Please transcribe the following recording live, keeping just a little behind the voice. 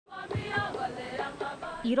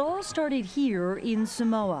It all started here in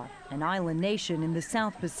Samoa, an island nation in the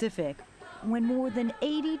South Pacific, when more than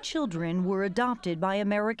 80 children were adopted by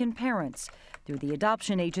American parents through the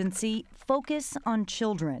adoption agency Focus on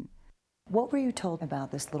Children. What were you told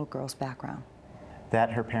about this little girl's background?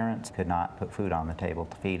 That her parents could not put food on the table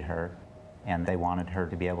to feed her, and they wanted her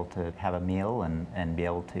to be able to have a meal and be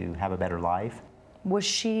able to have a better life. Was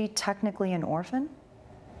she technically an orphan?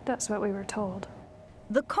 That's what we were told.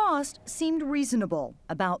 The cost seemed reasonable,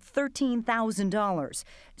 about $13,000.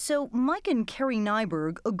 So Mike and Carrie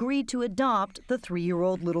Nyberg agreed to adopt the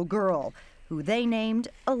 3-year-old little girl, who they named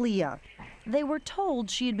Aaliyah. They were told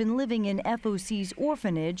she had been living in FOC's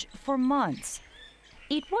orphanage for months.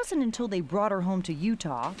 It wasn't until they brought her home to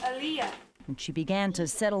Utah, Aaliyah, and she began to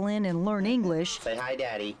settle in and learn English, say hi,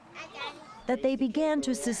 Daddy, that they began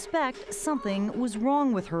to suspect something was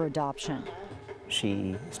wrong with her adoption.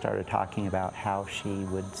 She started talking about how she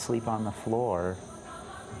would sleep on the floor,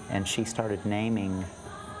 and she started naming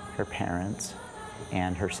her parents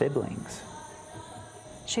and her siblings.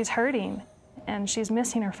 she's hurting and she's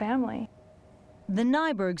missing her family. The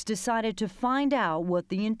Nybergs decided to find out what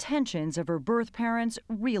the intentions of her birth parents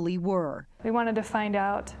really were. We wanted to find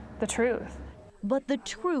out the truth. But the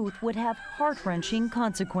truth would have heart-wrenching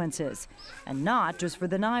consequences, and not just for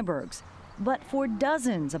the Nybergs, but for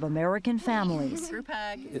dozens of American families.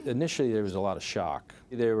 Initially, there was a lot of shock.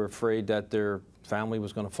 They were afraid that their family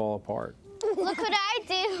was going to fall apart. Look what I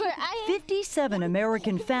did. 57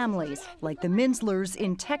 American families, like the Minslers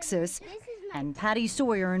in Texas and Patty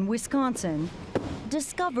Sawyer in Wisconsin,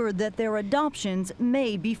 discovered that their adoptions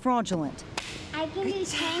may be fraudulent. I can do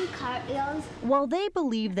 10 cartwheels. While they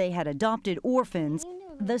believed they had adopted orphans,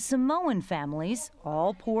 the Samoan families,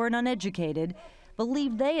 all poor and uneducated,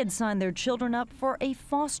 believed they had signed their children up for a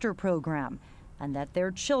foster program and that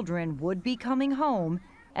their children would be coming home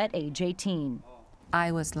at age 18.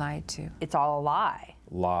 I was lied to. It's all a lie.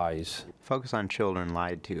 Lies. Focus on Children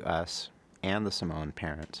lied to us and the Samoan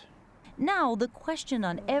parents. Now, the question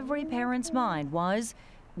on every parent's mind was,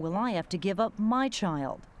 will I have to give up my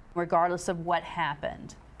child? Regardless of what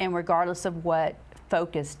happened and regardless of what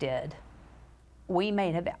Focus did, we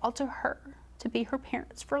made a vow to her to be her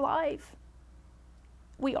parents for life.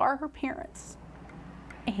 We are her parents,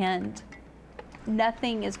 and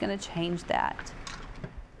nothing is going to change that.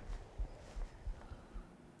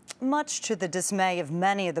 Much to the dismay of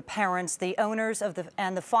many of the parents, the owners of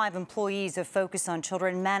and the 5 employees of Focus on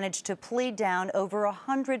Children managed to plead down over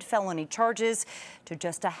 100 felony charges to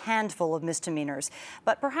just a handful of misdemeanors.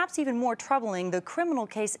 But perhaps even more troubling, the criminal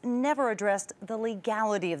case never addressed the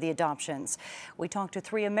legality of the adoptions. We talked to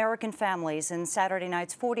 3 American families in Saturday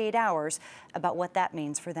night's 48 Hours about what that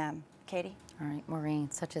means for them. Katie? All right,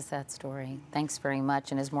 Maureen, such is that story. Thanks very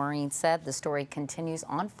much. And as Maureen said, the story continues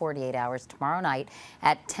on 48 Hours tomorrow night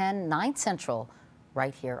at 10, 9 Central,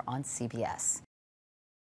 right here on CBS.